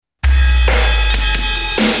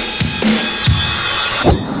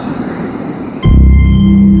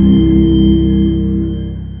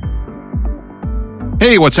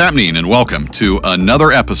Hey, what's happening? And welcome to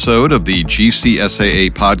another episode of the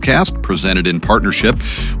GCSAA podcast, presented in partnership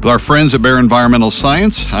with our friends at Bayer Environmental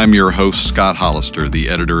Science. I'm your host, Scott Hollister, the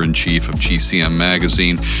editor-in-chief of GCM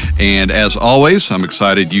Magazine. And as always, I'm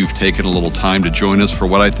excited you've taken a little time to join us for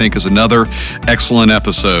what I think is another excellent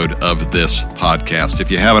episode of this podcast.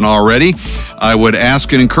 If you haven't already, I would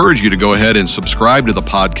ask and encourage you to go ahead and subscribe to the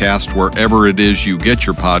podcast wherever it is you get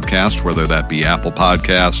your podcast, whether that be Apple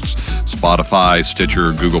Podcasts, Spotify, Stitcher,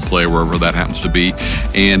 Google Play, wherever that happens to be.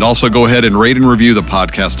 And also go ahead and rate and review the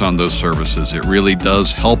podcast on those services. It really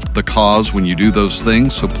does help the cause when you do those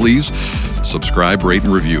things. So please subscribe, rate,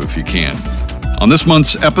 and review if you can. On this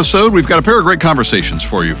month's episode, we've got a pair of great conversations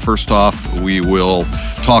for you. First off, we will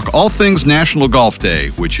talk all things National Golf Day,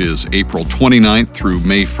 which is April 29th through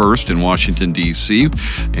May 1st in Washington, D.C.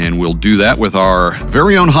 And we'll do that with our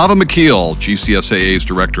very own Hava McKeel, GCSAA's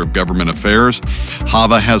Director of Government Affairs.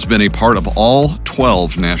 Hava has been a part of all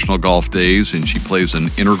 12 National Golf Days, and she plays an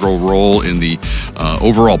integral role in the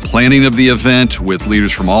overall planning of the event with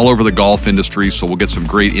leaders from all over the golf industry. So we'll get some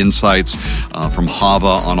great insights from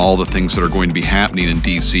Hava on all the things that are going to be happening in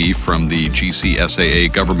D.C., from the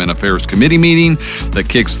GCSAA Government Affairs Committee meeting that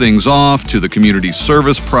kicks things off to the community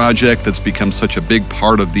service project that's become such a big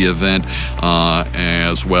part of the event,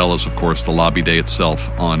 as well as, of course, the lobby day itself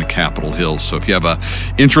on Capitol Hill. So if you have an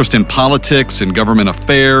interest in politics and government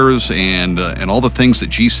affairs and all the things that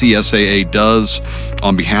GCSAA does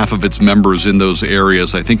on behalf of its members in those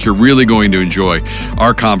areas, I think you're really going to enjoy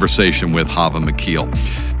our conversation with Hava McKeel.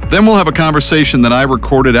 Then we'll have a conversation that I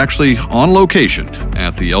recorded actually on location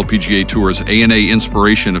at the LPGA Tour's ANA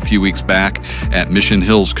Inspiration a few weeks back at Mission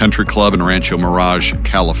Hills Country Club in Rancho Mirage,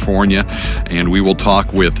 California. And we will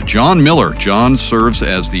talk with John Miller. John serves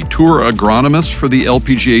as the tour agronomist for the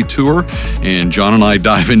LPGA Tour. And John and I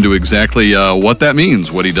dive into exactly what that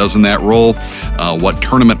means, what he does in that role, what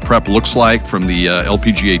tournament prep looks like from the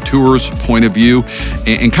LPGA Tour's point of view,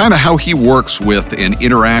 and kind of how he works with and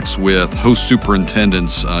interacts with host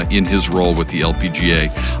superintendents in his role with the LPGA.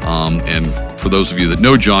 And for those of you that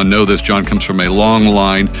know John, know this. John comes from a long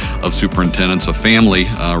line of superintendents, a family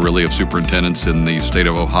really of superintendents in the state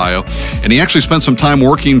of Ohio. And he actually spent some time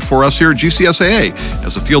working for us here at GCSAA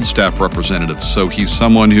as a field staff representative. So he's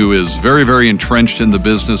someone who is very, very entrenched in the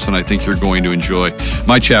business, and I think you're going to enjoy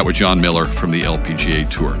my chat with John Miller from the LPGA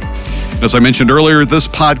Tour. As I mentioned earlier, this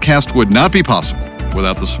podcast would not be possible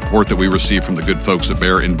without the support that we receive from the good folks at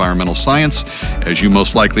Bayer Environmental Science. As you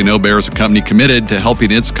most likely know, Bayer is a company committed to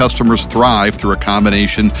helping its customers thrive through a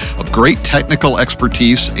combination of great technical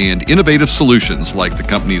expertise and innovative solutions like the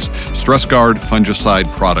company's StressGuard fungicide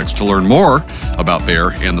products. To learn more about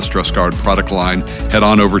Bayer and the StressGuard product line, head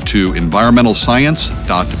on over to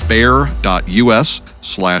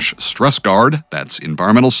environmentalscience.bayer.us/StressGuard. That's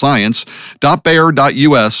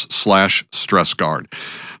environmentalscience.bayer.us/StressGuard.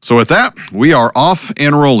 So with that, we are off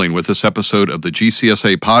and rolling with this episode of the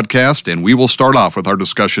GCSA podcast, and we will start off with our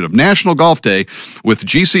discussion of National Golf Day with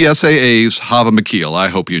GCSAA's Hava McKeel. I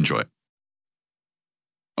hope you enjoy it.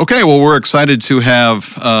 Okay, well, we're excited to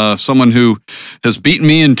have someone who has beaten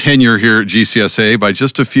me in tenure here at GCSAA by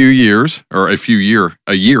just a few years, or a year,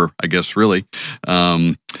 I guess, really.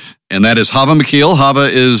 And that is Hava McKeel. Hava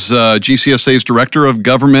is GCSAA's Director of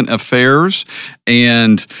Government Affairs,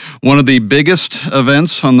 and one of the biggest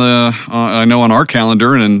events on I know on our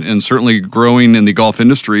calendar, and certainly growing in the golf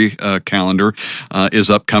industry calendar, is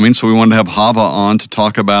upcoming. So we wanted to have Hava on to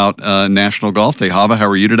talk about National Golf Day. Hava, how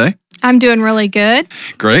are you today? I'm doing really good.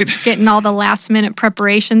 Great. Getting all the last-minute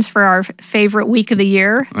preparations for our favorite week of the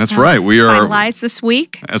year. That's right. We are finalized this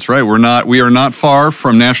week. That's right. We are not far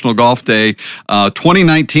from National Golf Day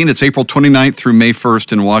 2019. It's April 29th through May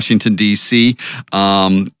 1st in Washington, D.C.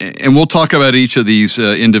 And we'll talk about each of these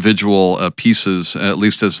individual pieces, at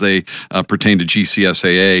least as they pertain to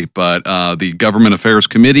GCSAA. But the Government Affairs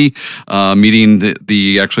Committee meeting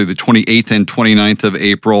the 28th and 29th of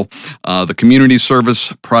April, the Community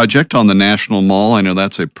Service Project on the National Mall. I know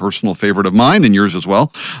that's a personal favorite of mine and yours as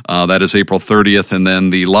well. That is April 30th. And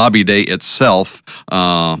then the lobby day itself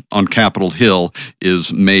on Capitol Hill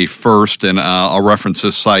is May 1st. And I'll reference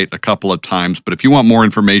this site a couple of times. But if you want more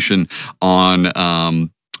information on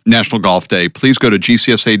National Golf Day, please go to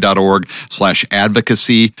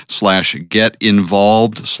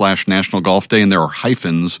gcsa.org/advocacy/get-involved/National Golf Day. And there are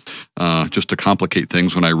hyphens just to complicate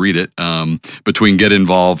things when I read it, between Get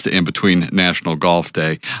Involved and between National Golf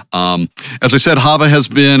Day. As I said, Hava has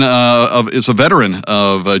been is a veteran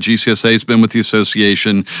of GCSA. Has been with the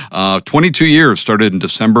association 22 years, started in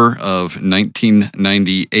December of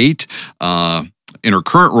 1998. in her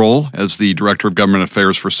current role as the Director of Government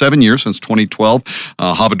Affairs for 7 years, since 2012.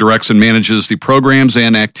 Hava directs and manages the programs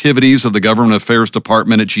and activities of the Government Affairs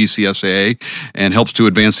Department at GCSAA and helps to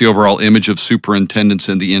advance the overall image of superintendents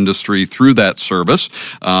in the industry through that service.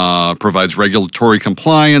 Provides regulatory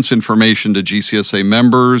compliance information to GCSA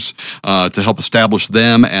members to help establish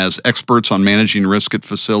them as experts on managing risk at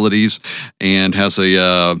facilities, and has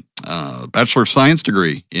a Bachelor of Science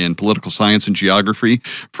degree in political science and geography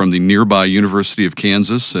from the nearby University of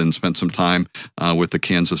Kansas, and spent some time with the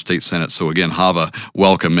Kansas State Senate. So again, Hava,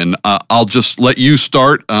 welcome. And I'll just let you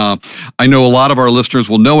start. I know a lot of our listeners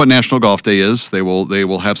will know what National Golf Day is. They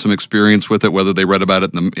will have some experience with it, whether they read about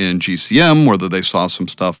it in GCM, whether they saw some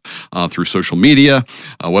stuff through social media,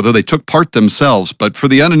 whether they took part themselves. But for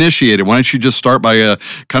the uninitiated, why don't you just start by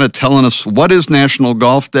kind of telling us what is National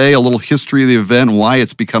Golf Day, a little history of the event, and why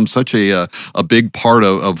it's become such a big part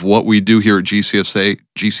of what we do here at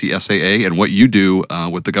GCSAA and what you do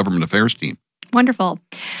with the government affairs team. Wonderful.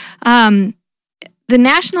 The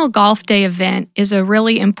National Golf Day event is a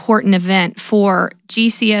really important event for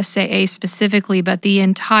GCSAA specifically, but the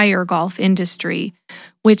entire golf industry,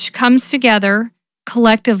 which comes together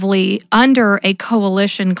collectively under a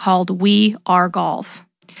coalition called We Are Golf.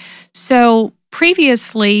 So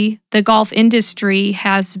previously, the golf industry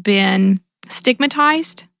has been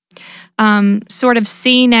stigmatized, sort of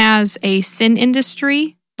seen as a sin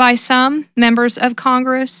industry by some members of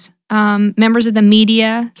Congress, members of the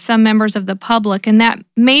media, some members of the public, and that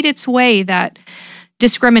made its way, that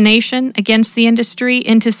discrimination against the industry,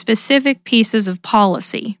 into specific pieces of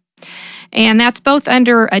policy. And that's both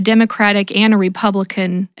under a Democratic and a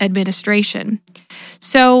Republican administration.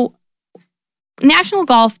 So National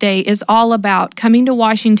Golf Day is all about coming to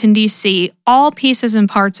Washington, D.C., all pieces and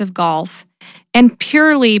parts of golf, and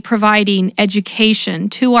purely providing education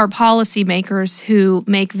to our policymakers who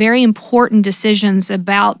make very important decisions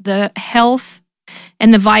about the health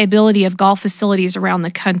and the viability of golf facilities around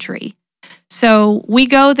the country. So we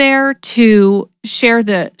go there to share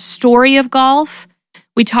the story of golf.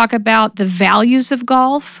 We talk about the values of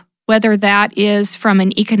golf, whether that is from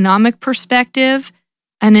an economic perspective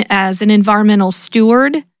and as an environmental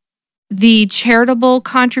steward, the charitable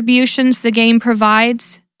contributions the game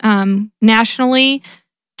provides nationally,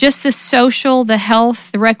 just the social, the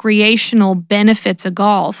health, the recreational benefits of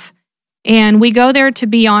golf. And we go there to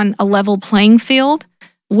be on a level playing field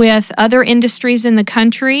with other industries in the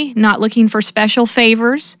country, not looking for special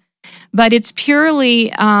favors, but it's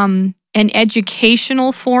purely an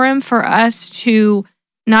educational forum for us to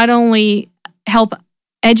not only help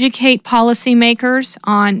educate policymakers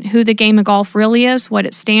on who the game of golf really is, what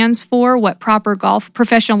it stands for, what proper golf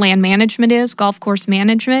professional land management is, golf course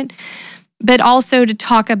management, but also to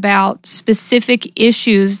talk about specific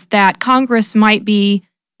issues that Congress might be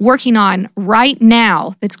working on right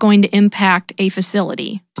now that's going to impact a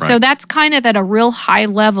facility. Right. So that's kind of at a real high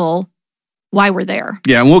level why we're there.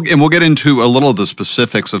 Yeah, and we'll get into a little of the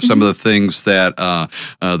specifics of some of the things that the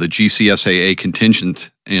GCSAA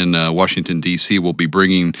contingent in Washington, D.C. will be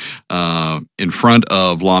bringing in front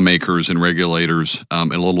of lawmakers and regulators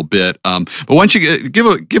in a little bit. But why don't you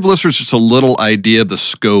give listeners just a little idea of the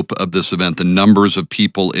scope of this event, the numbers of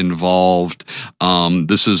people involved.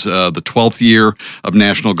 This is the 12th year of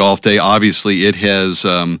National Golf Day. Obviously, it has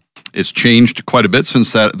it's changed quite a bit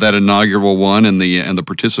since that inaugural one, and the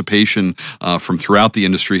participation from throughout the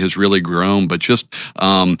industry has really grown. But just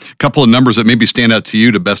a couple of numbers that maybe stand out to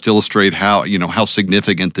you to best illustrate how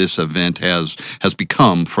significant this event has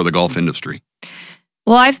become for the golf industry.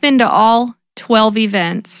 Well, I've been to all 12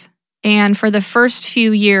 events, and for the first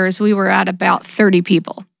few years, we were at about 30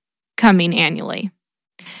 people coming annually.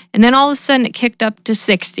 And then all of a sudden, it kicked up to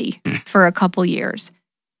 60 for a couple years.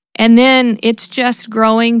 And then it's just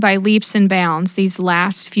growing by leaps and bounds these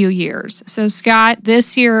last few years. So, Scott,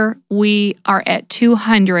 this year we are at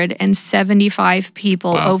 275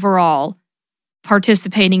 people overall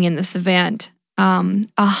participating in this event.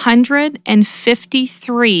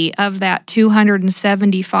 153 of that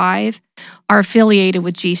 275 are affiliated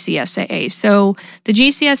with GCSAA. So the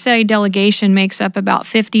GCSAA delegation makes up about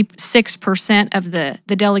 56% of the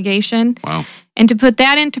delegation. Wow. And to put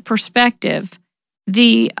that into perspective,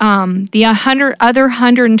 the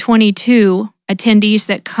 122 attendees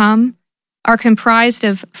that come are comprised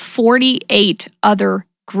of 48 other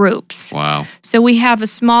groups. Wow. So we have a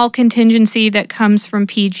small contingency that comes from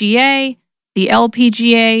PGA, the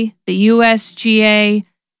LPGA, the USGA,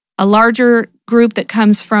 a larger group that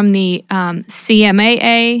comes from the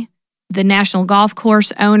CMAA, the National Golf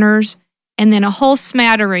Course Owners, and then a whole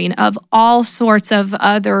smattering of all sorts of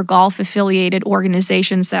other golf-affiliated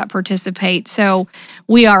organizations that participate. So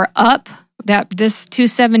we are up that this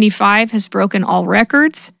 275 has broken all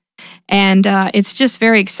records, and it's just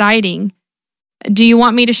very exciting. Do you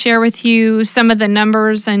want me to share with you some of the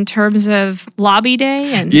numbers in terms of Lobby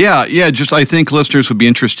Day? Yeah. Just I think listeners would be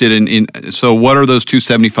interested in so what are those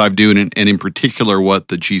 275 doing, and in particular what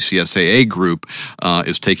the GCSAA group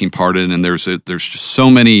is taking part in. And there's just so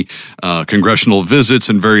many congressional visits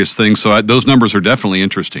and various things. So those numbers are definitely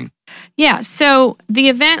interesting. Yeah. So the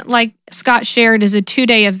event, like Scott shared, is a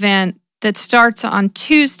 2-day event that starts on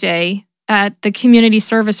Tuesday at the Community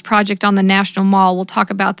Service Project on the National Mall. We'll talk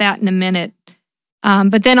about that in a minute.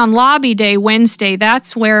 But then on Lobby Day, Wednesday,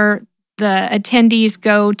 that's where the attendees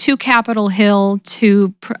go to Capitol Hill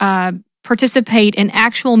to participate in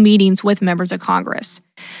actual meetings with members of Congress.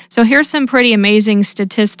 So here's some pretty amazing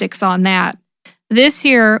statistics on that. This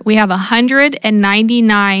year, we have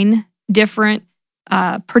 199 different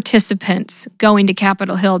participants going to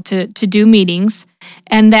Capitol Hill to do meetings,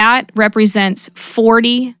 and that represents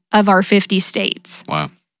 40 of our 50 states.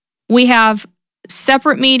 Wow. We have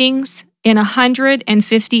separate meetings in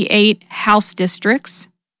 158 House districts.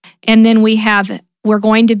 And then we're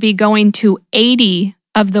going to be going to 80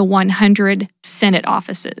 of the 100 Senate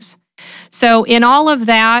offices. So in all of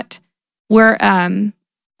that, we're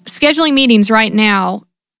scheduling meetings right now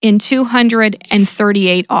in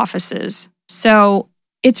 238 offices. So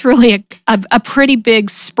it's really a pretty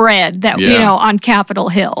big spread that on Capitol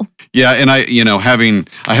Hill. Yeah, and I haven't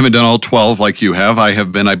done all 12 like you have. I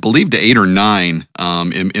have been, I believe, to 8 or 9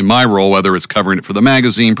 in my role, whether it's covering it for the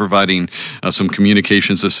magazine, providing some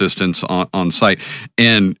communications assistance on site.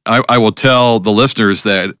 And I will tell the listeners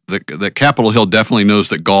that Capitol Hill definitely knows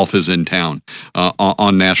that golf is in town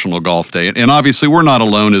on National Golf Day. And obviously, we're not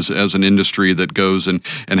alone as an industry that goes and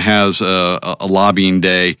has a lobbying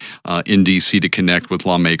day in D.C. to connect with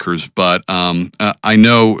lawmakers. But I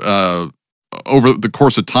know over the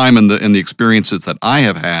course of time and the experiences that I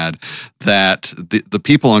have had, that the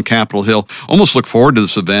people on Capitol Hill almost look forward to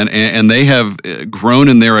this event, and they have grown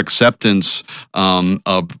in their acceptance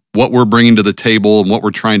of what we're bringing to the table and what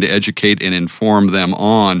we're trying to educate and inform them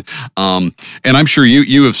on. And I'm sure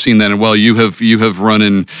you have seen that, and well, you have run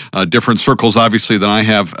in different circles, obviously, than I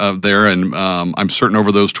have there, and I'm certain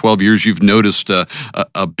over those 12 years you've noticed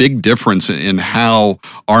a big difference in how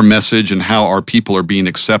our message and how our people are being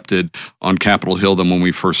accepted on Capitol Hill than when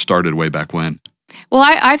we first started way back when. Well,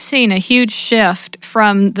 I've seen a huge shift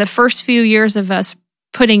from the first few years of us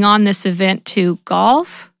putting on this event to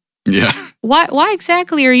golf. Yeah. Why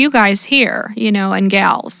exactly are you guys here, and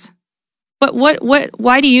gals?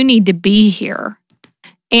 Why do you need to be here?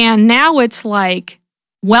 And now it's like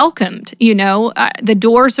welcomed, the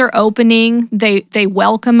doors are opening. They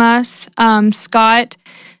welcome us. Scott,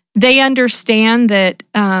 they understand that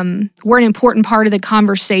we're an important part of the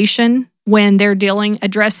conversation when they're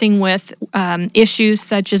addressing with issues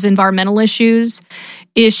such as environmental issues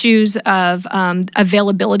of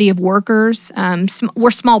availability of workers.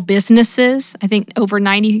 We're small businesses. I think over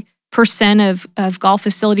 90% of golf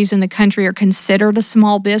facilities in the country are considered a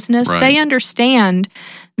small business. Right. They understand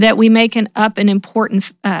that we make an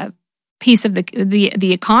important piece of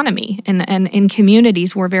the economy, and in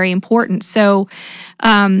communities we're very important. So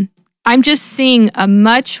I'm just seeing a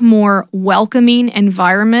much more welcoming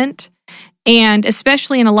environment. And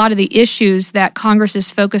especially in a lot of the issues that Congress is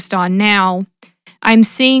focused on now, I'm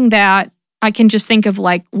seeing that I can just think of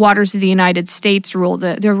like Waters of the United States rule,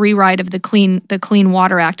 the rewrite of the Clean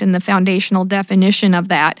Water Act and the foundational definition of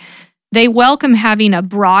that. They welcome having a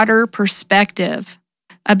broader perspective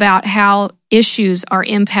about how issues are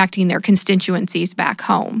impacting their constituencies back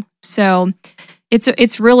home. So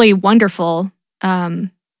it's really wonderful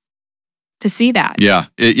to see that. Yeah.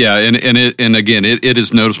 And again, it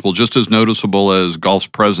is noticeable, just as noticeable as golf's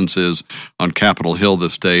presence is on Capitol Hill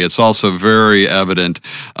this day. It's also very evident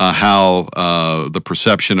how the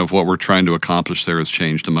perception of what we're trying to accomplish there has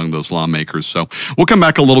changed among those lawmakers. So we'll come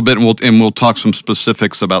back a little bit and we'll talk some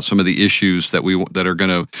specifics about some of the issues that are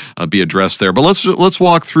going to be addressed there. But let's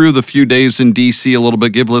walk through the few days in D.C. a little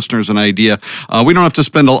bit, give listeners an idea. We don't have to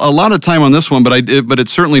spend a lot of time on this one, but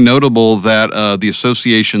it's certainly notable that the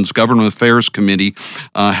association's Government Affairs Committee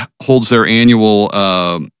holds their annual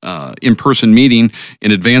in-person meeting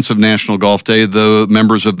in advance of National Golf Day. The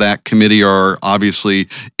members of that committee are obviously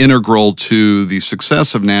integral to the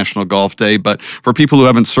success of National Golf Day. But for people who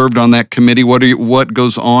haven't served on that committee, what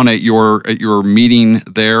goes on at your meeting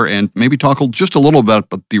there, and maybe talk just a little bit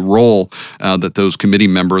about the role that those committee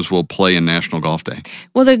members will play in National Golf Day.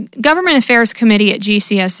 Well, the Government Affairs Committee at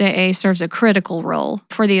GCSAA serves a critical role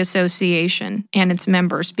for the association and its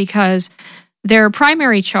members because their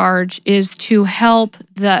primary charge is to help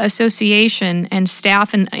the association and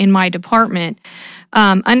staff in my department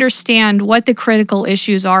understand what the critical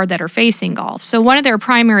issues are that are facing golf. So one of their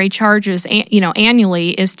primary charges,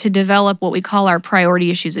 annually, is to develop what we call our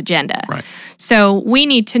priority issues agenda. Right. So we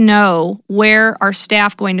need to know where our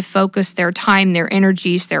staff going to focus their time, their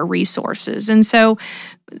energies, their resources. And so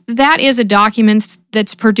that is a document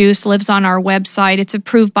that's produced, lives on our website. It's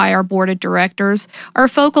approved by our board of directors. Our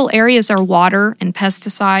focal areas are water and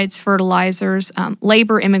pesticides, fertilizers,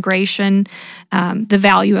 labor, immigration, the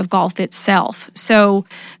value of golf itself. So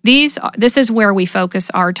this is where we focus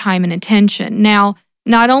our time and attention. Now,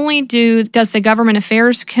 not only does the Government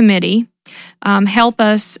Affairs Committee help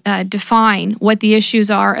us define what the issues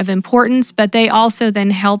are of importance, but they also then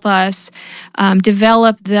help us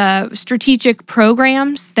develop the strategic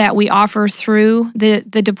programs that we offer through the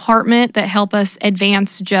department that help us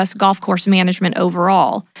advance just golf course management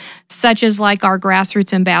overall, such as like our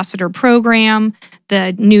Grassroots Ambassador program,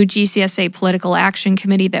 the new GCSA Political Action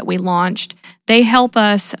Committee that we launched. They help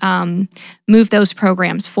us move those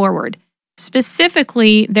programs forward.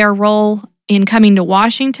 Specifically, their role in coming to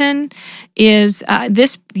Washington is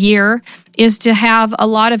this year is to have a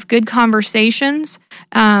lot of good conversations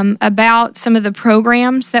about some of the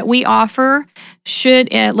programs that we offer.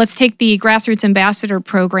 Let's take the Grassroots Ambassador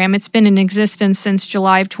program. It's been in existence since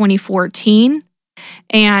July of 2014,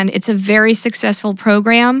 and it's a very successful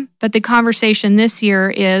program. But the conversation this year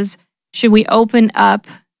is, should we open up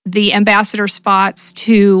the ambassador spots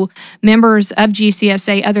to members of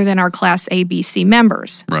GCSA other than our Class A, B, C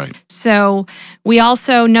members? Right. So we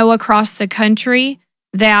also know across the country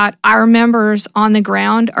that our members on the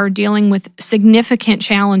ground are dealing with significant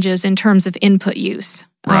challenges in terms of input use.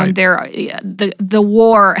 Right. The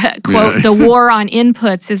war, quote, the war on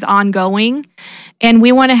inputs is ongoing. And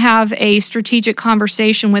we want to have a strategic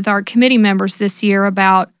conversation with our committee members this year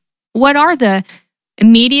about what are the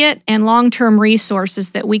immediate and long-term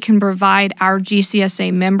resources that we can provide our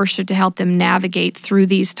GCSA membership to help them navigate through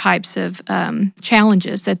these types of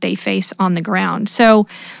challenges that they face on the ground. So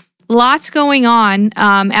lots going on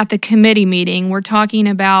at the committee meeting. We're talking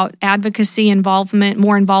about advocacy involvement,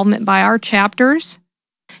 more involvement by our chapters,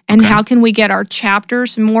 and how can we get our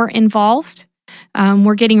chapters more involved.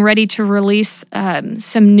 We're getting ready to release a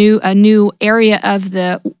new area of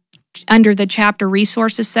under the chapter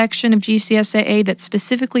resources section of GCSAA that's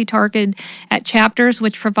specifically targeted at chapters,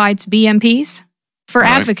 which provides BMPs for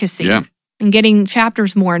advocacy and getting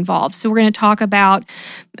chapters more involved. So we're going to talk about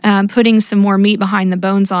putting some more meat behind the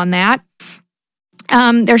bones on that.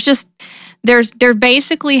 They're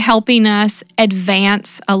basically helping us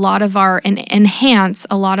advance a lot of and enhance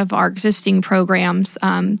a lot of our existing programs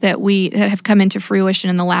that have come into fruition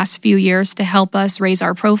in the last few years to help us raise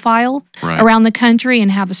our profile around the country and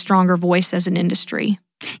have a stronger voice as an industry.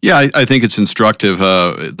 Yeah, I think it's instructive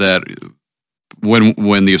that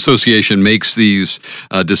when the association makes these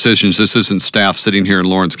decisions, this isn't staff sitting here in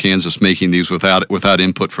Lawrence, Kansas, making these without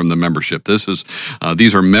input from the membership.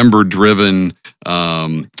 These are member-driven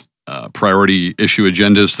priority issue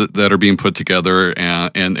agendas that are being put together,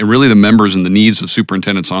 and really the members and the needs of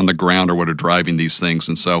superintendents on the ground are what are driving these things.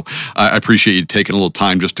 And so I appreciate you taking a little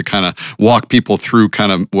time just to kind of walk people through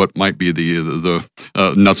kind of what might be the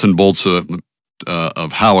nuts and bolts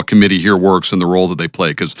of how a committee here works and the role that they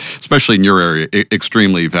play, because especially in your area,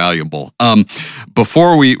 extremely valuable.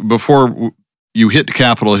 Before you hit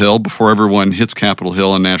Capitol Hill, before everyone hits Capitol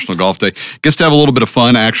Hill on National Golf Day, gets to have a little bit of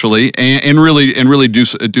fun actually, and really do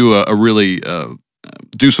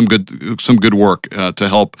some good work to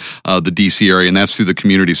help the DC area, and that's through the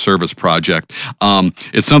Community Service Project.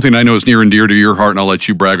 It's something I know is near and dear to your heart, and I'll let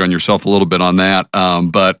you brag on yourself a little bit on that.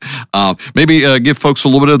 But maybe give folks a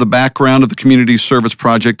little bit of the background of the Community Service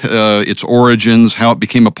Project, its origins, how it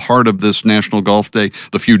became a part of this National Golf Day,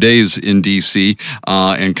 the few days in DC,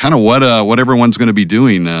 and kind of what everyone's going to be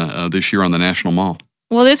doing this year on the National Mall.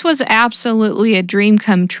 Well, this was absolutely a dream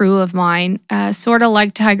come true of mine, sort of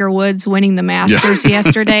like Tiger Woods winning the Masters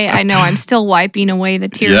yesterday. I know I'm still wiping away the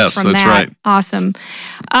tears from that. Right. Awesome.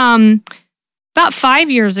 About 5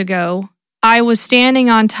 years ago, I was standing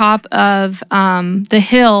on top of the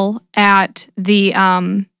hill at the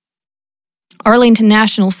Arlington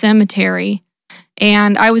National Cemetery,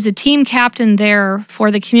 and I was a team captain there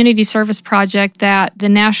for the Community Service Project that the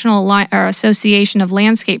National Association of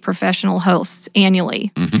Landscape Professionals hosts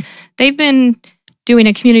annually. Mm-hmm. They've been doing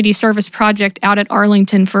a community service project out at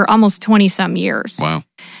Arlington for almost 20-some years. Wow.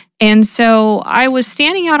 And so I was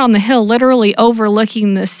standing out on the hill, literally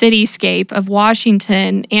overlooking the cityscape of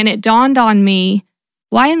Washington, and it dawned on me,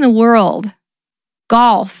 why in the world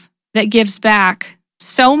golf that gives back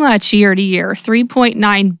so much year to year,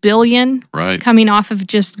 $3.9 billion coming off of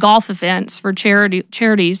just golf events for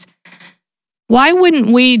charities. Why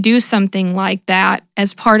wouldn't we do something like that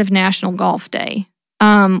as part of National Golf Day?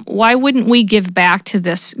 Why wouldn't we give back to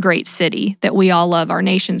this great city that we all love, our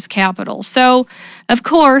nation's capital? So, of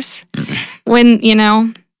course, when,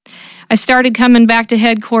 I started coming back to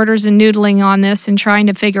headquarters and noodling on this and trying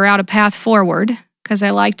to figure out a path forward, because I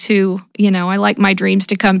like to, I like my dreams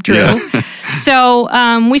to come true. Yeah. So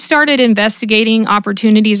we started investigating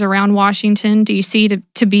opportunities around Washington, D.C.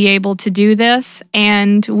 to be able to do this.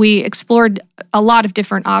 And we explored a lot of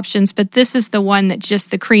different options, but this is the one that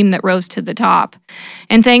just the cream that rose to the top.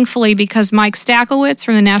 And thankfully, because Mike Stakowitz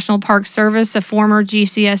from the National Park Service, a former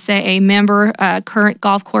GCSAA member, current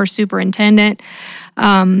golf course superintendent,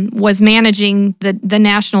 was managing the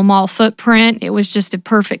National Mall footprint. It was just a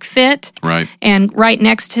perfect fit. Right. And right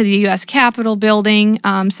next to the U.S. Capitol building.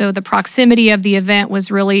 So the proximity of the event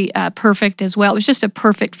was really perfect as well. It was just a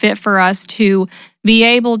perfect fit for us to be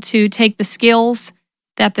able to take the skills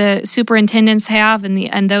that the superintendents have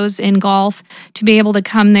and those in golf to be able to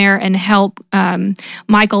come there and help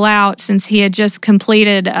Michael out, since he had just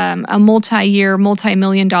completed a multi-year,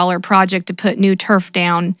 multi-million-dollar project to put new turf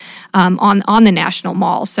down on the National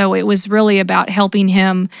Mall. So it was really about helping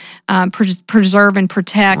him preserve and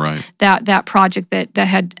protect that project that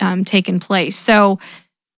had taken place. So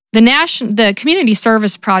the community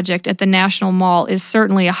service project at the National Mall is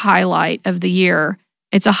certainly a highlight of the year.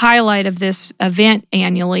 It's a highlight of this event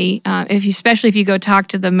annually, especially if you go talk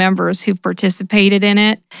to the members who've participated in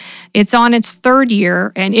it. It's on its third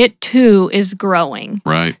year, and it too is growing.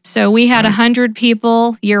 Right. So we had 100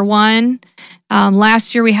 people year one.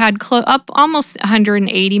 Last year we had up almost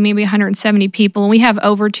 180, maybe 170 people, and we have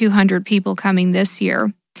over 200 people coming this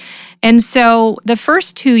year. And so the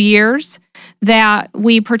first 2 years that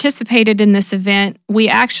we participated in this event, we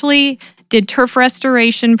actually did turf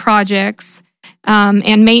restoration projects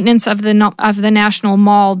and maintenance of the National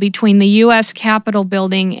Mall between the U.S. Capitol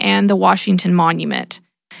building and the Washington Monument.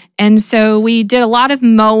 And so we did a lot of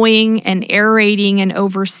mowing and aerating and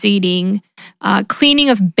overseeding, cleaning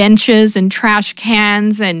of benches and trash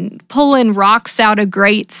cans and pulling rocks out of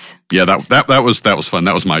grates. Yeah, that was fun.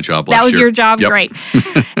 That was my job last year. That was your job? Yep. Great.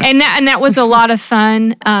 and that was a lot of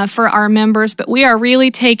fun for our members, but we are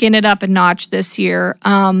really taking it up a notch this year.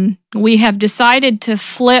 We have decided to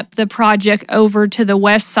flip the project over to the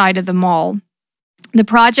west side of the mall. The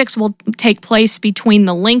projects will take place between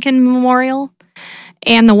the Lincoln Memorial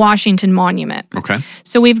and the Washington Monument. Okay.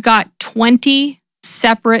 So we've got 20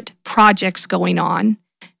 separate projects going on,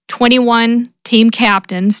 21 team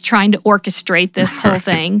captains trying to orchestrate this whole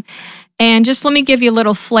thing. And just let me give you a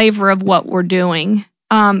little flavor of what we're doing.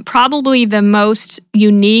 Probably the most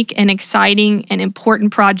unique and exciting and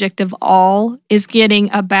important project of all is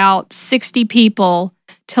getting about 60 people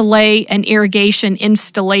to lay an irrigation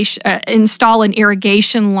install an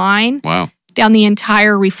irrigation line. Wow. Down the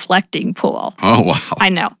entire reflecting pool. Oh, wow. I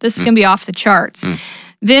know. This is going to be off the charts.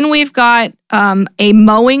 Then we've got a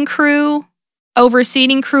mowing crew,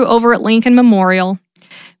 overseeding crew over at Lincoln Memorial.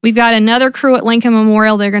 We've got another crew at Lincoln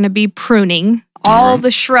Memorial. They're going to be pruning all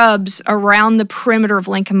the shrubs around the perimeter of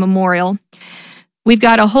Lincoln Memorial. We've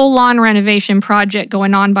got a whole lawn renovation project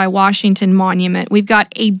going on by Washington Monument. We've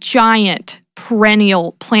got a giant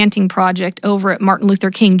perennial planting project over at Martin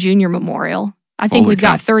Luther King Jr. Memorial. I think we've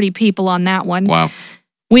got 30 people on that one. Wow.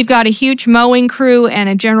 We've got a huge mowing crew and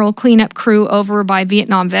a general cleanup crew over by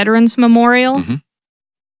Vietnam Veterans Memorial. Mm-hmm.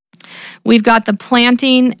 We've got some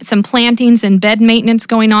plantings and bed maintenance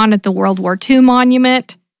going on at the World War II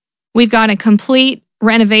Monument. We've got a complete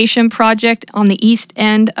renovation project on the east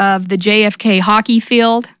end of the JFK hockey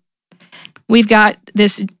field. We've got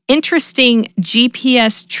this interesting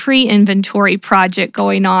GPS tree inventory project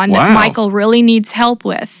going on that Michael really needs help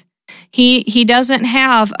with. He doesn't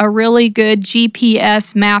have a really good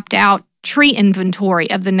GPS mapped out tree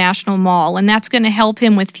inventory of the National Mall, and that's going to help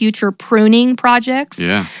him with future pruning projects.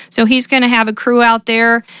 Yeah. So he's going to have a crew out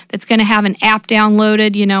there that's going to have an app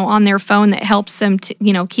downloaded, on their phone that helps them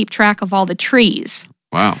to, keep track of all the trees.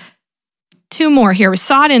 Wow. 2 more here. A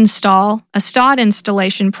sod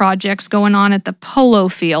installation projects going on at the Polo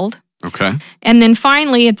Field. Okay. And then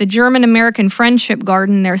finally, at the German-American Friendship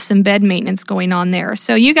Garden, there's some bed maintenance going on there.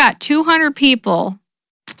 So you got 200 people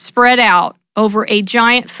spread out over a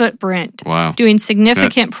giant footprint doing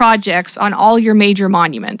significant projects on all your major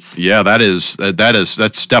monuments. Yeah,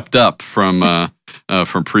 that's stepped up from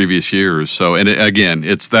from previous years. So, and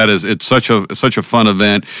it's such a fun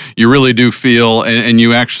event. You really do feel, and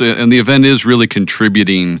the event is really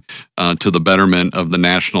contributing to the betterment of the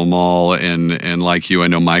National Mall. And like you, I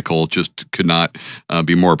know Michael just could not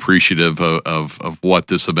be more appreciative of what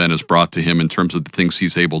this event has brought to him in terms of the things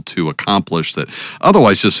he's able to accomplish that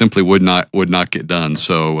otherwise just simply would not get done.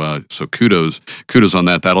 So kudos on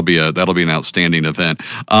that. That'll be an outstanding event.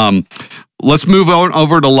 Let's move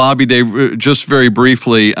over to Lobby Day just very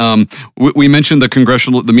briefly. We mentioned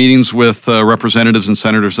the meetings with representatives and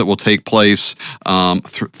senators that will take place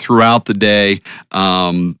throughout the day.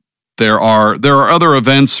 There are other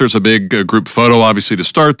events. There's a big group photo, obviously, to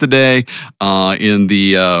start the day in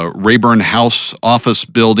the Rayburn House office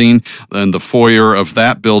building. In the foyer of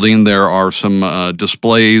that building, there are some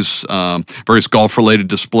displays, various golf-related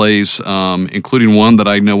displays, including one that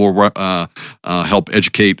I know will help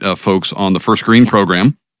educate folks on the First Green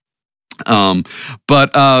program.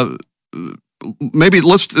 Maybe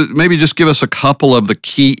just give us a couple of the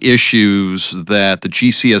key issues that the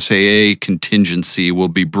GCSAA contingency will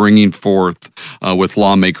be bringing forth with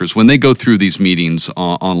lawmakers when they go through these meetings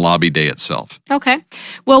on Lobby Day itself. Okay.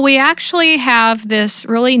 Well, we actually have this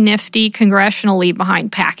really nifty congressional leave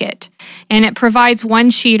behind packet, and it provides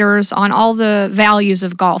one-sheeters on all the values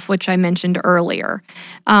of golf, which I mentioned earlier.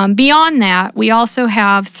 Beyond that, we also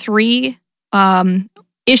have 3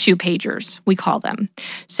 issue pagers, we call them.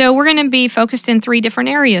 So we're going to be focused in 3 different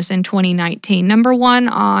areas in 2019. Number 1,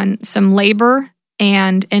 on some labor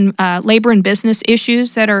and business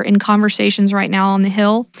issues that are in conversations right now on the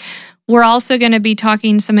Hill. We're also going to be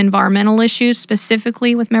talking some environmental issues,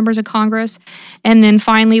 specifically with members of Congress. And then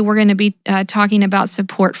finally, we're going to be talking about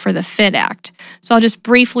support for the FIT Act. So I'll just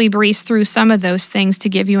briefly breeze through some of those things to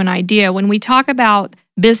give you an idea. When we talk about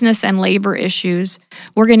business and labor issues,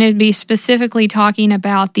 we're going to be specifically talking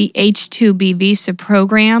about the H-2B visa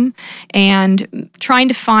program and trying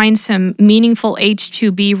to find some meaningful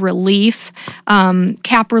H-2B relief,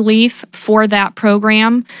 cap relief for that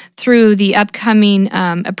program through the upcoming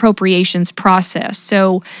appropriations process.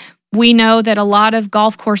 So we know that a lot of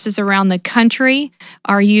golf courses around the country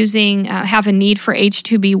are have a need for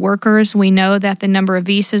H-2B workers. We know that the number of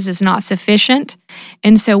visas is not sufficient,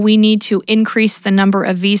 and so we need to increase the number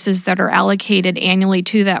of visas that are allocated annually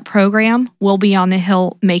to that program. We'll be on the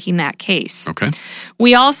Hill making that case. Okay.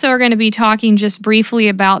 We also are going to be talking just briefly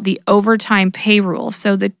about the overtime pay rule.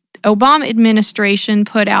 So the Obama administration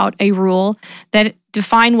put out a rule that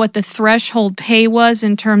defined what the threshold pay was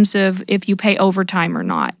in terms of if you pay overtime or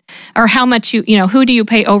not, or how much who do you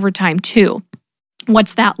pay overtime to?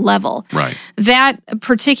 What's that level? Right. That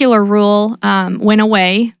particular rule went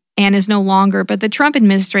away and is no longer, but the Trump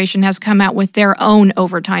administration has come out with their own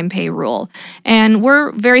overtime pay rule. And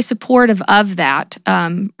we're very supportive of that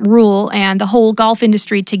rule, and the whole golf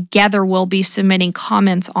industry together will be submitting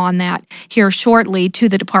comments on that here shortly to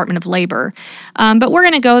the Department of Labor. But we're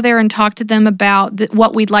going to go there and talk to them about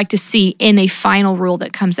what we'd like to see in a final rule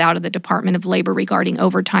that comes out of the Department of Labor regarding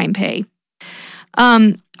overtime pay.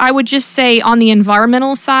 I would just say on the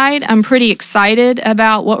environmental side, I'm pretty excited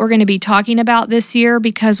about what we're going to be talking about this year,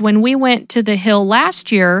 because when we went to the Hill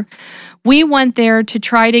last year, we went there to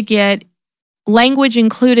try to get language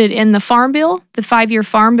included in the Farm Bill, the 5-year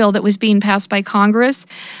Farm Bill that was being passed by Congress,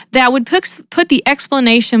 that would put the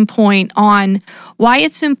explanation point on why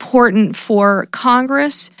it's important for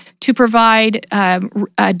Congress to provide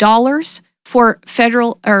dollars for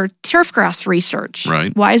federal or turfgrass research.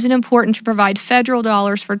 Right. Why is it important to provide federal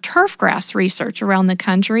dollars for turfgrass research around the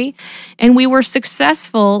country? And we were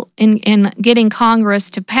successful in getting Congress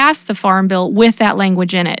to pass the Farm Bill with that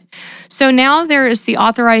language in it. So now there is the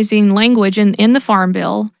authorizing language in the Farm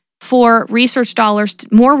Bill for research dollars,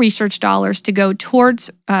 more research dollars to go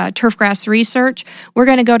towards turfgrass research. We're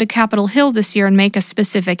going to go to Capitol Hill this year and make a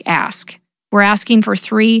specific ask. We're asking for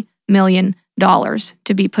 $3 million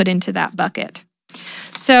to be put into that bucket.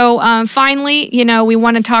 So finally, we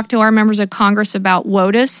want to talk to our members of Congress about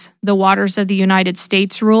WOTUS, the Waters of the United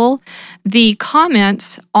States rule. The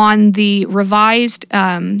comments on the revised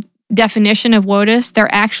definition of WOTUS,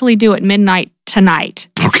 they're actually due at midnight tonight.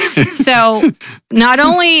 Okay. So not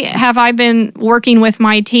only have I been working with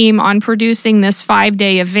my team on producing this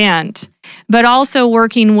 5-day event, but also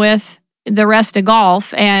working with the rest of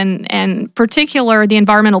golf and particular the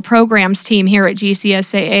environmental programs team here at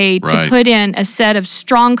GCSAA to put in a set of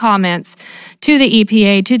strong comments to the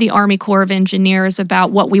EPA, to the Army Corps of Engineers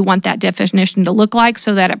about what we want that definition to look like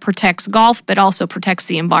so that it protects golf but also protects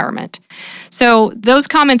the environment. So those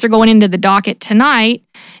comments are going into the docket tonight,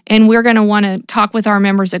 And we're going to want to talk with our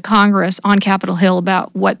members of Congress on Capitol Hill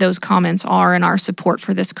about what those comments are and our support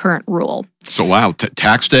for this current rule. So, wow,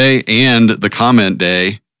 tax day and the comment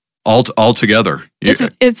day all together.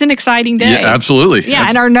 It's an exciting day. Yeah, absolutely. Yeah,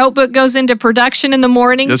 and our notebook goes into production in the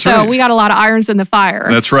morning, so we got a lot of irons in the fire.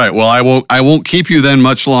 That's right. Well, I won't keep you then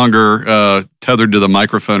much longer tethered to the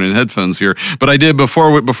microphone and headphones here. But I did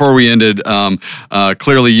before we ended.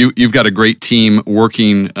 Clearly, you've got a great team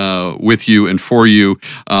working with you and for you,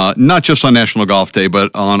 not just on National Golf Day,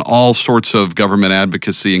 but on all sorts of government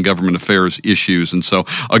advocacy and government affairs issues. And so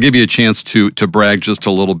I'll give you a chance to brag just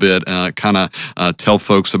a little bit, kind of tell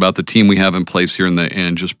folks about the team we have in place here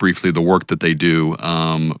and just briefly the work that they do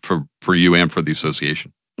for you and for the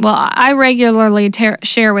association. Well, I regularly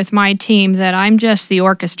share with my team that I'm just the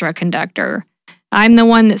orchestra conductor. I'm the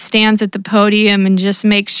one that stands at the podium and just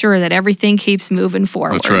makes sure that everything keeps moving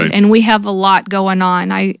forward. That's right. And we have a lot going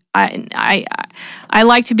on. I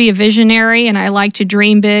like to be a visionary, and I like to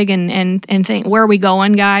dream big and think, where are we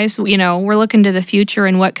going, guys? You know, we're looking to the future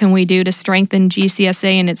and what can we do to strengthen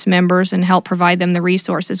GCSA and its members and help provide them the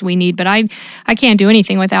resources we need. But I can't do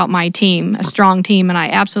anything without my team, a strong team, and I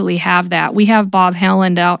absolutely have that. We have Bob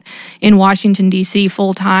Helland out in Washington, D.C.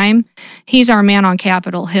 full time. He's our man on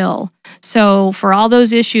Capitol Hill. So for all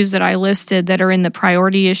those issues that I listed that are in the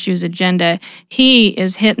priority issues agenda, he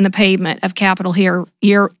is hitting the pavement of Capitol Hill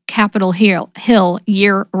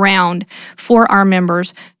year-round for our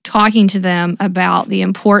members, talking to them about the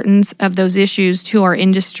importance of those issues to our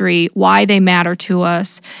industry, why they matter to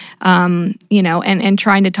us, and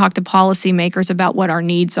trying to talk to policymakers about what our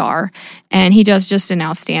needs are. And he does just an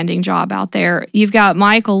outstanding job out there. You've got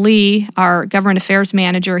Michael Lee, our government affairs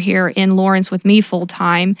manager here in Lawrence with me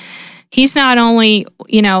full-time. He's not only,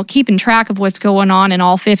 keeping track of what's going on in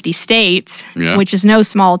all 50 states, which is no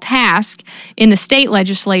small task, in the state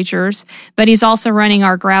legislatures, but he's also running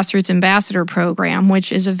our Grassroots Ambassador program,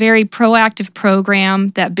 which is a very proactive program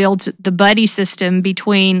that builds the buddy system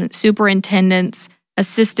between superintendents,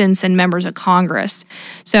 assistants, and members of Congress.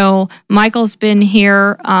 So Michael's been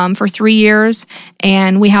here for 3 years,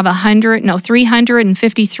 and we have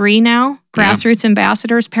 353 now. Grassroots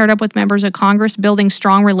ambassadors paired up with members of Congress, building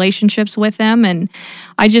strong relationships with them. And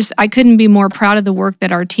I couldn't be more proud of the work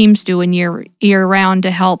that our team's doing year round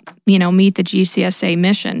to help, meet the GCSA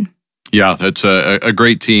mission. Yeah, that's a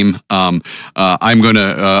great team. I'm going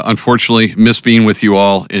to, unfortunately, miss being with you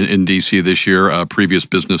all in D.C. this year. Previous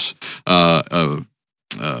business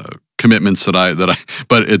commitments but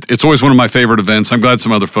it's always one of my favorite events. I'm glad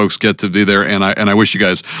some other folks get to be there, and I wish you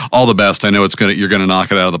guys all the best. I know you're going to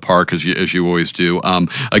knock it out of the park as you always do.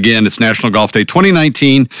 Again, it's National Golf Day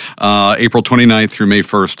 2019, April 29th through May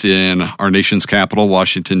 1st in our nation's capital,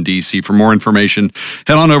 Washington, D.C. For more information,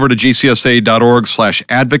 head on over to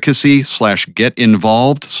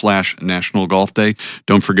gcsa.org/advocacy/get-involved/National Golf Day.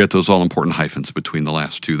 Don't forget those all-important hyphens between the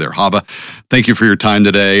last two there. Hava, thank you for your time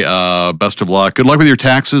today. Best of luck. Good luck with your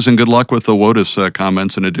taxes, and good luck with the WOTUS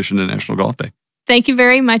comments in addition to National Golf Day. Thank you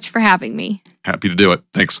very much for having me. Happy to do it.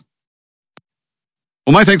 Thanks.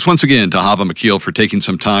 Well, my thanks once again to Hava McKeel for taking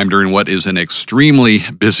some time during what is an extremely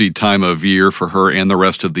busy time of year for her and the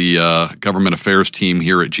rest of the government affairs team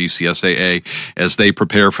here at GCSAA as they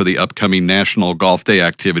prepare for the upcoming National Golf Day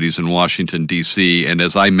activities in Washington, D.C. And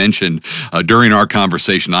as I mentioned during our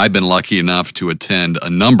conversation, I've been lucky enough to attend a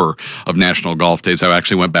number of National Golf Days. I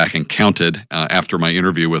actually went back and counted after my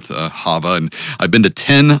interview with Hava, and I've been to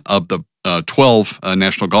 10 of the 12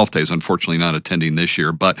 National Golf Days, unfortunately not attending this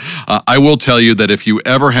year. But I will tell you that if you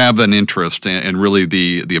ever have an interest and really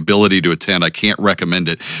the ability to attend, I can't recommend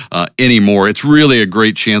it anymore. It's really a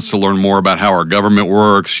great chance to learn more about how our government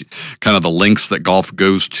works, kind of the lengths that golf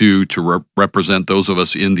goes to represent those of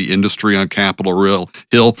us in the industry on Capitol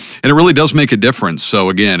Hill. And it really does make a difference.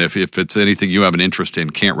 So again, if it's anything you have an interest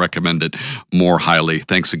in, can't recommend it more highly.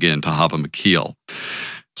 Thanks again to Hava McKeel.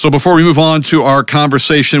 So before we move on to our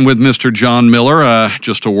conversation with Mr. John Miller,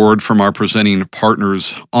 just a word from our presenting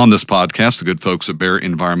partners on this podcast, the good folks at Bayer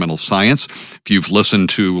Environmental Science. If you've listened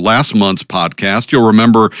to last month's podcast, you'll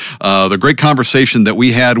remember the great conversation that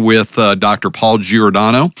we had with Dr. Paul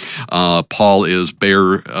Giordano. Paul is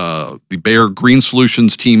the Bayer Green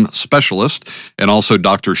Solutions Team Specialist, and also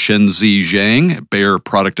Dr. Shenzi Zhang, Bayer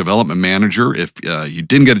Product Development Manager. If you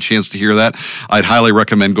didn't get a chance to hear that, I'd highly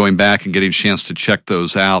recommend going back and getting a chance to check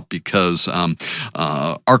those out. out because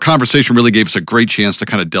our conversation really gave us a great chance to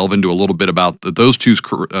kind of delve into a little bit about those two's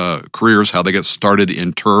careers, how they got started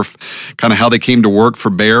in turf, kind of how they came to work for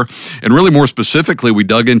Bayer. And really more specifically, we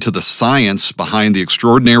dug into the science behind the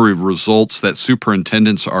extraordinary results that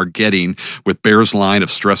superintendents are getting with Bayer's line of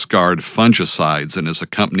StressGuard fungicides. And as a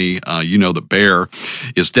company, you know that Bayer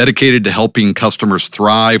is dedicated to helping customers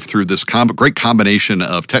thrive through this great combination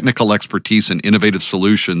of technical expertise and innovative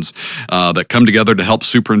solutions that come together to help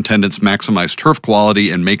superintendents maximize turf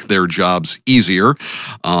quality and make their jobs easier.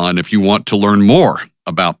 And if you want to learn more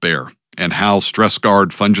about Bayer and how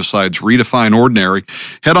StressGuard fungicides redefine ordinary,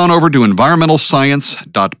 head on over to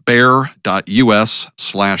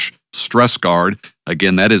environmentalscience.bayer.us/StressGuard.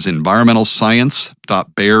 Again, that is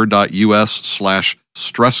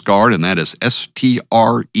environmentalscience.bayer.us/StressGuard, and that is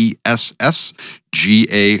StressGard.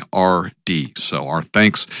 So our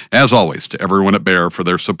thanks, as always, to everyone at Bayer for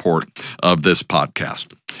their support of this podcast.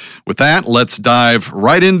 With that, let's dive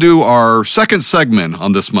right into our second segment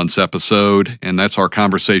on this month's episode, and that's our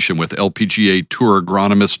conversation with LPGA Tour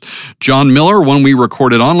agronomist John Miller, one we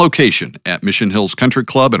recorded on location at Mission Hills Country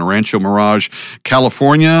Club in Rancho Mirage,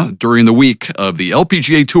 California, during the week of the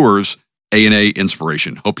LPGA Tour's A&A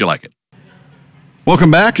Inspiration. Hope you like it.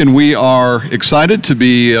 Welcome back, and we are excited to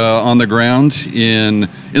be on the ground in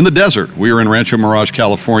the desert. We are in Rancho Mirage,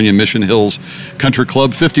 California, Mission Hills Country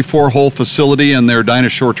Club, 54-hole facility, and their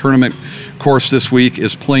Dinosaur Tournament course this week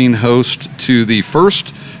is playing host to the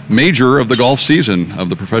first major of the golf season, of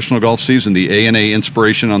the professional golf season, the A&A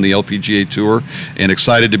Inspiration on the LPGA Tour, and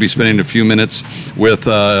excited to be spending a few minutes with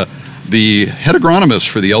the head agronomist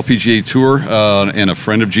for the LPGA Tour and a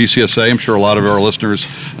friend of GCSA. I'm sure a lot of our listeners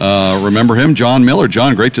remember him, John Miller.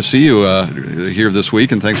 John, great to see you here this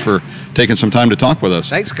week, and thanks for taking some time to talk with us.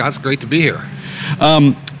 Thanks, Scott. It's great to be here.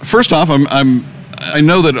 First off, I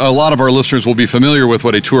know that a lot of our listeners will be familiar with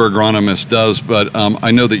what a tour agronomist does, but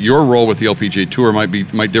I know that your role with the LPGA Tour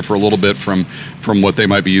might differ a little bit from what they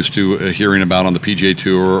might be used to hearing about on the PGA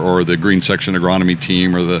Tour or the Green Section Agronomy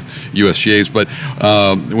Team or the USGAs. But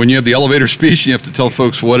when you have the elevator speech, you have to tell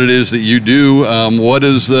folks what it is that you do. What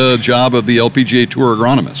is the job of the LPGA Tour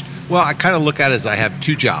agronomist? Well, I kind of look at it as I have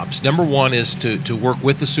two jobs. Number one is to work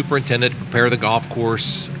with the superintendent to prepare the golf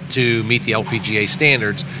course to meet the LPGA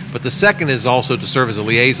standards. But the second is also to serve as a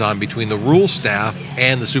liaison between the rules staff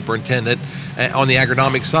and the superintendent on the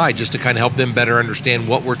agronomic side, just to kind of help them better understand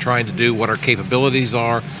what we're trying to do, what our capabilities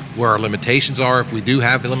are, where our limitations are, if we do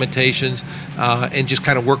have the limitations, and just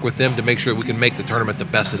kind of work with them to make sure we can make the tournament the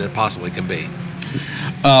best that it possibly can be.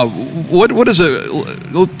 What is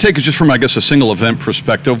we'll take it just from, I guess, a single event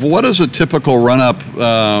perspective. What does a typical run-up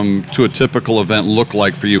to a typical event look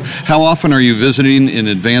like for you? How often are you visiting in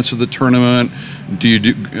advance of the tournament? Do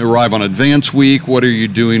you arrive on advance week? What are you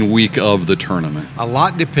doing week of the tournament? A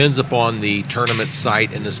lot depends upon the tournament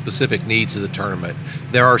site and the specific needs of the tournament.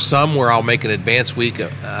 There are some where I'll make an advance week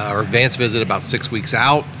or advance visit about 6 weeks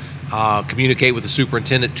out, communicate with the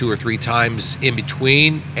superintendent 2 or 3 times in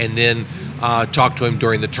between, and then talk to him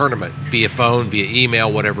during the tournament, via phone, via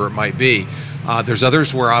email, whatever it might be. There's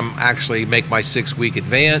others where I'm actually make my 6-week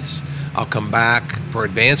advance. I'll come back for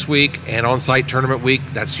advance week and on-site tournament week.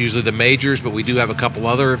 That's usually the majors, but we do have a couple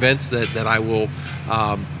other events that I will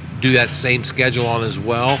do that same schedule on as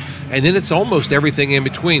well. And then it's almost everything in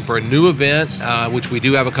between. For a new event, which we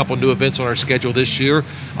do have a couple new events on our schedule this year,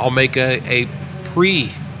 I'll make a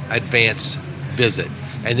pre-advance visit,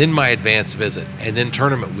 and then my advance visit, and then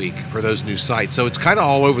tournament week for those new sites. So it's kind of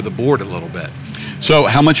all over the board a little bit. So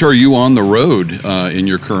how much are you on the road in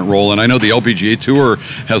your current role? And I know the LPGA Tour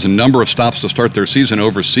has a number of stops to start their season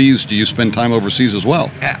overseas. Do you spend time overseas as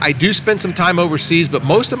well? I do spend some time overseas, but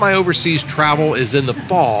most of my overseas travel is in the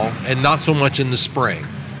fall and not so much in the spring.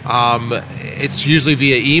 It's usually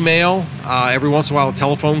via email, every once in a while a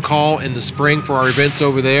telephone call in the spring for our events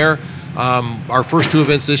over there. Our first 2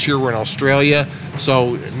 events this year were in Australia,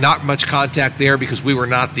 so not much contact there because we were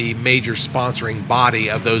not the major sponsoring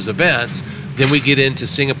body of those events. Then we get into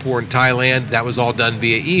Singapore and Thailand. That was all done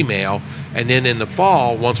via email. And then in the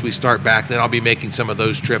fall, once we start back, then I'll be making some of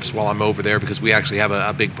those trips while I'm over there because we actually have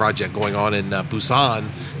a big project going on in Busan,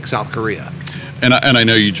 South Korea. And I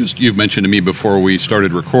know you've mentioned to me before we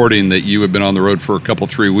started recording that you have been on the road for a couple,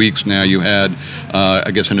 3 weeks now. You had, I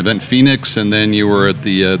guess, an event in Phoenix, and then you were at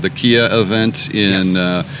the Kia event in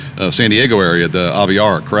San Diego area, the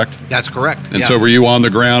Aviara, correct? That's correct. And so were you on the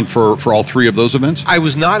ground for all 3 of those events? I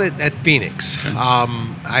was not at Phoenix. Okay.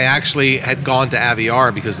 I actually had gone to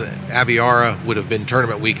Aviara because Aviara would have been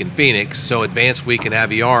tournament week in Phoenix, so advanced week in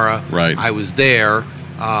Aviara. Right. I was there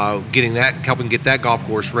helping get that golf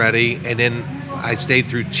course ready, and then I stayed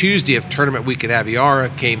through Tuesday of tournament week at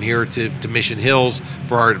Aviara, came here to Mission Hills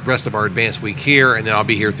for our rest of our advanced week here, and then I'll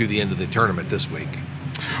be here through the end of the tournament this week.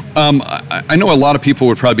 I know a lot of people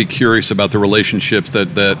would probably be curious about the relationships that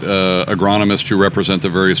agronomists who represent the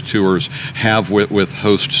various tours have with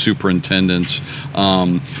host superintendents.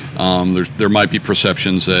 There might be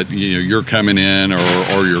perceptions that you're coming in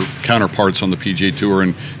or your counterparts on the PGA Tour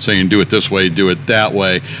and saying do it this way, do it that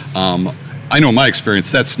way. I know in my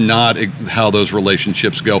experience that's not how those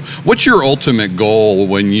relationships go. What's your ultimate goal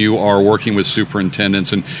when you are working with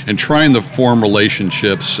superintendents and trying to form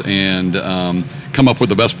relationships and come up with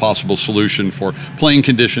the best possible solution for playing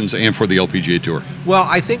conditions and for the LPGA Tour? Well,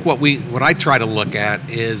 I think what I try to look at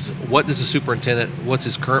is what does the superintendent, what's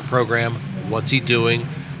his current program, what's he doing,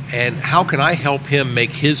 and how can I help him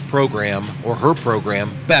make his program or her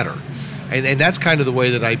program better? And that's kind of the way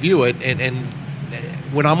that I view it. And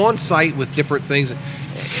when I'm on site with different things,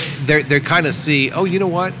 they kind of see, oh, you know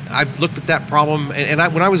what? I've looked at that problem.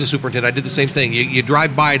 When I was a superintendent, I did the same thing. You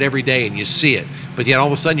drive by it every day and you see it. But yet all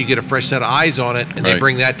of a sudden you get a fresh set of eyes on it and they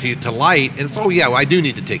bring that to light. And it's, oh, yeah, well, I do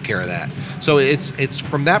need to take care of that. So it's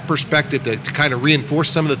from that perspective to kind of reinforce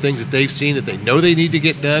some of the things that they've seen that they know they need to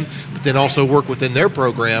get done, but then also work within their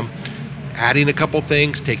program, adding a couple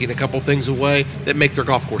things, taking a couple things away that make their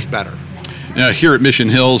golf course better. Here at Mission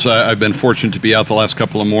Hills, I've been fortunate to be out the last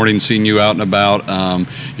couple of mornings, seeing you out and about.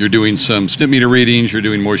 You're doing some snip meter readings, you're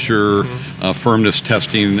doing moisture firmness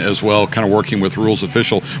testing as well, kind of working with rules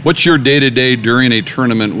official. What's your day-to-day during a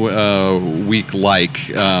tournament week like?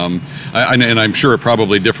 And I'm sure it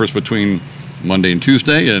probably differs between Monday and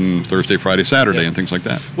Tuesday and Thursday, Friday, Saturday, and things like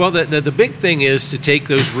that. Well, the big thing is to take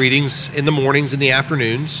those readings in the mornings and the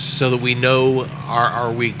afternoons so that we know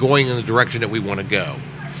are we going in the direction that we want to go.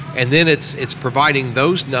 And then it's providing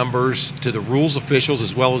those numbers to the rules officials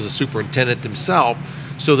as well as the superintendent himself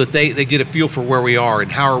so that they get a feel for where we are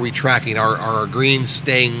and how are we tracking. Are our greens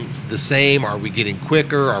staying the same? Are we getting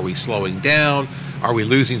quicker? Are we slowing down? Are we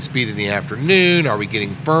losing speed in the afternoon? Are we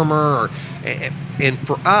getting firmer? And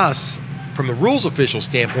for us, from the rules official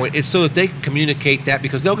standpoint, it's so that they can communicate that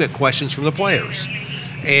because they'll get questions from the players.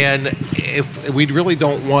 And if we really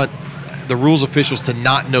don't want the rules officials to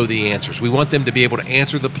not know the answers. We want them to be able to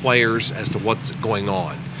answer the players as to what's going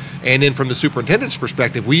on. And then from the superintendent's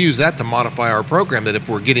perspective, we use that to modify our program, that if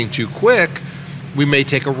we're getting too quick, we may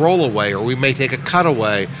take a roll away or we may take a cut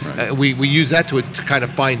away. Right. We use that to kind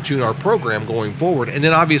of fine-tune our program going forward. And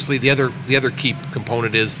then obviously the other key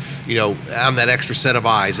component is, I'm that extra set of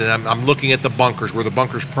eyes, and I'm looking at the bunkers, where the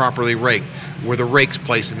bunkers properly raked, where the rake's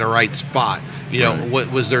placed in the right spot. What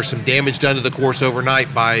was there some damage done to the course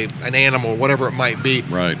overnight by an animal, whatever it might be,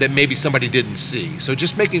 that maybe somebody didn't see. So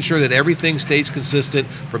just making sure that everything stays consistent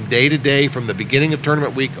from day to day, from the beginning of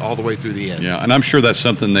tournament week all the way through the end. Yeah, and I'm sure that's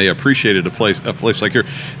something they appreciated a place like here.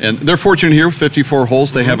 And they're fortunate here, 54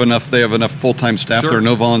 holes. They have enough full-time staff. There are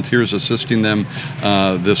no volunteers assisting them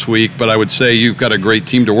this week. But I would say you've got a great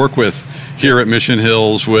team to work with here at Mission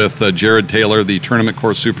Hills with Jared Taylor, the tournament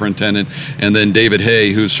course superintendent, and then David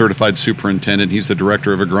Hay, who's certified superintendent. He's the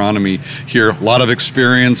director of agronomy here. A lot of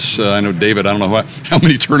experience. I know David, I don't know how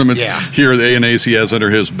many tournaments here at the ANAs he has under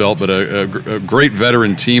his belt, but a great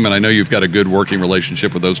veteran team, and I know you've got a good working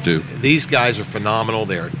relationship with those two. These guys are phenomenal.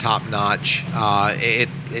 They are top-notch.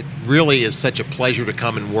 It really is such a pleasure to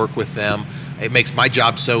come and work with them. It makes my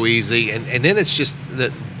job so easy. And then it's just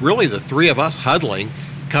that really the three of us huddling,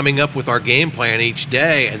 coming up with our game plan each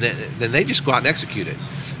day, and then they just go out and execute it.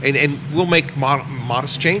 And we'll make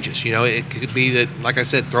modest changes. It could be that, like I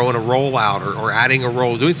said, throwing a roll out or adding a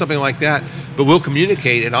roll, doing something like that. But we'll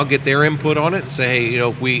communicate, and I'll get their input on it and say, hey,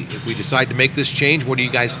 if we decide to make this change, what do you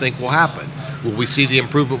guys think will happen? Will we see the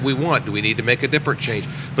improvement we want? Do we need to make a different change?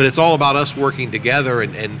 But it's all about us working together,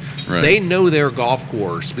 and they know their golf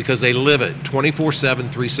course because they live it 24/7,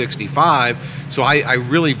 365. So I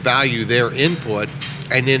really value their input.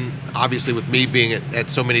 And then, obviously, with me being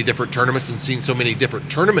at so many different tournaments and seeing so many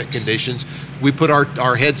different tournament conditions, we put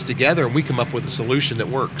our heads together and we come up with a solution that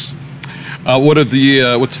works. What's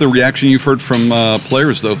the reaction you've heard from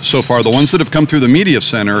players though so far? The ones that have come through the media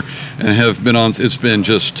center and have been on, it's been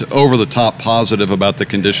just over the top positive about the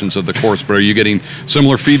conditions of the course. But are you getting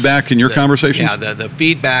similar feedback in your conversations? Yeah, the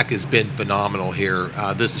feedback has been phenomenal here,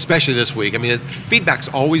 especially this week. I mean, feedback's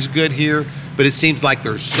always good here, but it seems like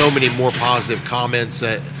there's so many more positive comments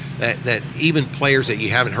that even players that you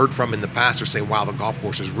haven't heard from in the past are saying, wow, the golf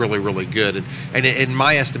course is really, really good. And in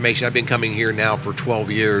my estimation, I've been coming here now for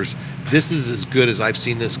 12 years. This is as good as I've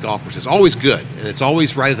seen this golf course. It's always good, and it's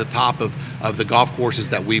always right at the top of the golf courses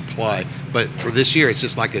that we play. But for this year, it's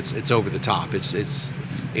just like it's over the top. It's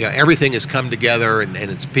everything has come together and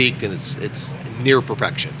it's peaked, and it's near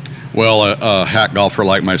perfection. Well, a hack golfer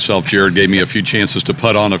like myself, Jared, gave me a few chances to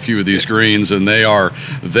putt on a few of these greens, and they are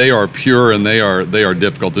pure and they are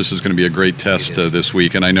difficult. This is going to be a great test this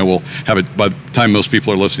week, and I know we'll have it by the time most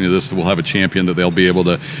people are listening to this. We'll have a champion that they'll be able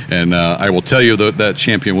to, and I will tell you that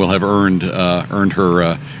champion will have earned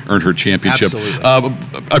her championship. Absolutely.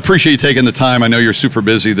 I appreciate you taking the time. I know you're super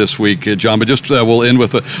busy this week, John, but just we'll end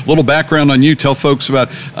with a little background on you. Tell folks about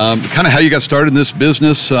kind of how you got started in this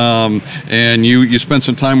business, and you spent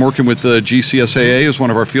some time working with GCSAA as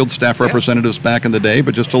one of our field staff representatives back in the day,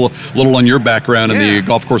 but just a little on your background in the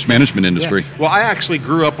golf course management industry. Well, I actually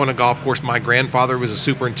grew up on a golf course. My grandfather was a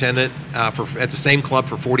superintendent at the same club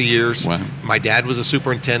for 40 years. Wow. My dad was a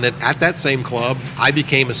superintendent at that same club. I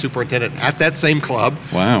became a superintendent at that same club.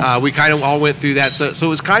 Wow. We kind of all went through that. So it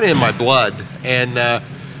was kind of in my blood. And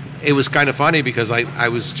it was kind of funny because I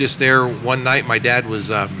was just there one night. My dad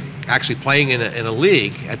was actually playing in a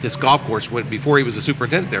league at this golf course before he was a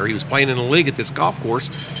superintendent there. He was playing in a league at this golf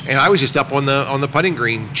course, and I was just up on the putting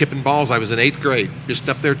green chipping balls. I was in 8th grade, just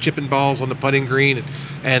up there chipping balls on the putting green,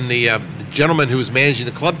 and the gentleman who was managing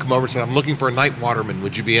the club come over and said, "I'm looking for a night waterman.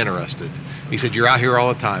 Would you be interested?" He said, "You're out here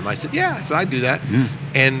all the time." I said, "Yeah." I said, "I'd do that." Yeah.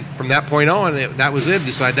 And from that point on, that was it.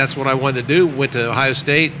 Decided that's what I wanted to do. Went to Ohio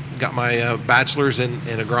State, got my bachelor's in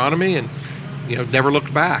agronomy, and never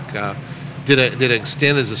looked back. Did an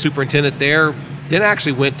stint as a superintendent there. Then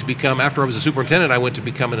actually went to become, after I was a superintendent, I went to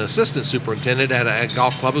become an assistant superintendent at a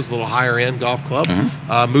golf club. It was a little higher end golf club.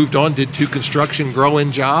 Moved on, did 2 construction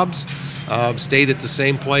grow-in jobs. Stayed at the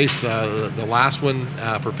same place, the last one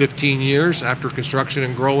for 15 years after construction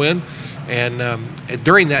and grow-in. And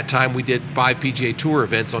during that time, we did 5 PGA Tour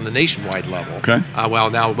events on the nationwide level. Okay.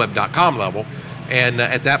 Now web.com level. And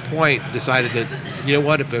at that point, decided that, you know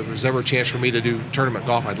what, if there was ever a chance for me to do tournament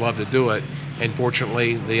golf, I'd love to do it. And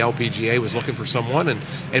fortunately, the LPGA was looking for someone.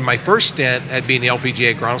 And my first stint at being the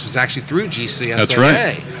LPGA agronomist was actually through GCSAA. That's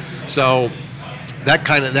right. So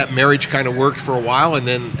that marriage kind of worked for a while, and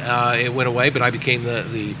then it went away. But I became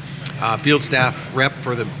the field staff rep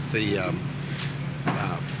for the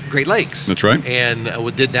Great Lakes. That's right. And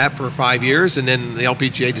did that for 5 years, and then the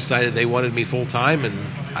LPGA decided they wanted me full time, and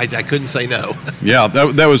I couldn't say no. Yeah,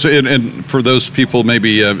 that was it. And for those people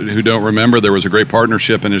maybe who don't remember, there was a great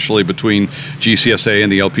partnership initially between GCSAA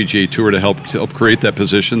and the LPGA Tour to help create that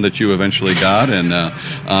position that you eventually got. And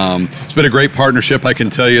it's been a great partnership. I can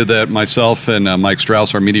tell you that myself and Mike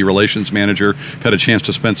Strauss, our media relations manager, have had a chance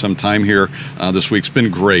to spend some time here this week. It's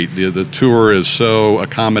been great. The tour is so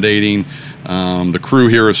accommodating. The crew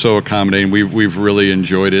here is so accommodating. We've really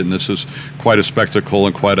enjoyed it, and this is quite a spectacle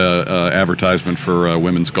and quite a advertisement for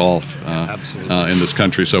women's golf in this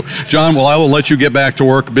country. So, John, well, I will let you get back to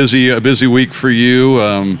work. A busy week for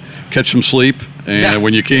you. Catch some sleep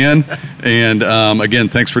when you can. And again,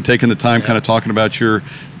 thanks for taking the time, kind of talking about your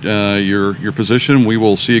position. We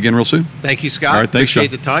will see you again real soon. Thank you, Scott. All right, thanks,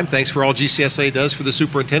 appreciate John. the time. Thanks for all GCSAA does for the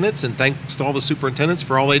superintendents, and thanks to all the superintendents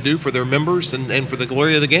for all they do for their members and for the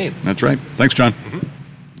glory of the game. That's right. Thanks, John.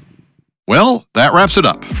 Well, that wraps it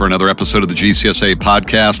up for another episode of the GCSAA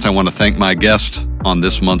podcast. I want to thank my guest on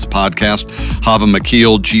this month's podcast, Hava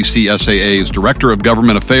McKeel, GCSAA's Director of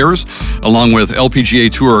Government Affairs, along with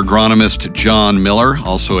LPGA Tour agronomist John Miller.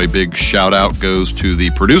 Also, a big shout out goes to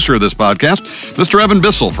the producer of this podcast, Mr. Evan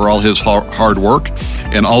Bissell, for all his hard work,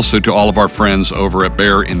 and also to all of our friends over at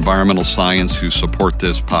Bayer Environmental Science who support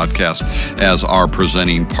this podcast as our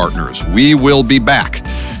presenting partners. We will be back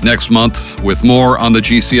next month with more on the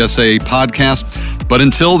GCSAA podcast. But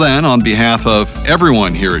until then, on behalf of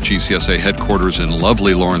everyone here at GCSAA headquarters in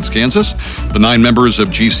lovely Lawrence, Kansas, the 9 members of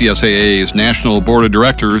GCSAA's National Board of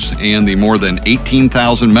Directors, and the more than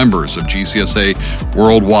 18,000 members of GCSAA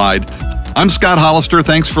worldwide, I'm Scott Hollister.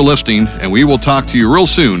 Thanks for listening, and we will talk to you real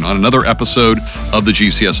soon on another episode of the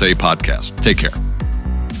GCSAA podcast. Take care.